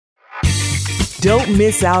Don't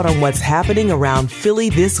miss out on what's happening around Philly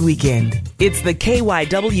this weekend. It's the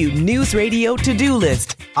KYW Newsradio To-Do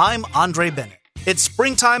List. I'm Andre Bennett. It's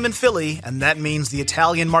springtime in Philly, and that means the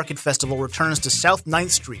Italian Market Festival returns to South 9th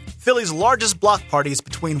Street. Philly's largest block party is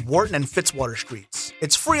between Wharton and Fitzwater Streets.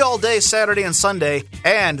 It's free all day Saturday and Sunday,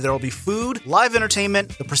 and there will be food, live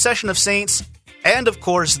entertainment, the Procession of Saints, and, of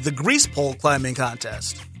course, the grease pole climbing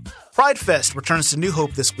contest. PrideFest returns to New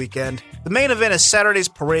Hope this weekend. The main event is Saturday's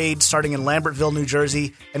parade starting in Lambertville, New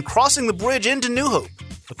Jersey, and crossing the bridge into New Hope.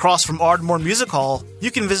 Across from Ardmore Music Hall,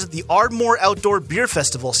 you can visit the Ardmore Outdoor Beer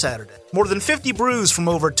Festival Saturday. More than 50 brews from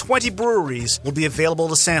over 20 breweries will be available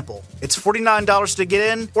to sample. It's $49 to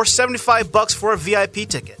get in or $75 for a VIP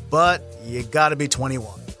ticket, but you gotta be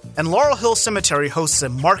 21. And Laurel Hill Cemetery hosts a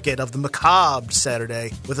Market of the Macabre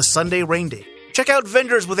Saturday with a Sunday rain date. Check out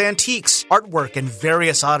vendors with antiques, artwork, and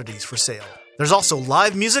various oddities for sale. There's also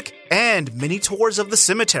live music and mini tours of the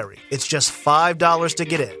cemetery. It's just $5 to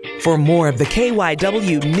get in. For more of the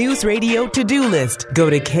KYW Newsradio To-Do List, go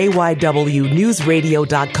to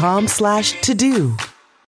KYWNewsRadio.com/to-do.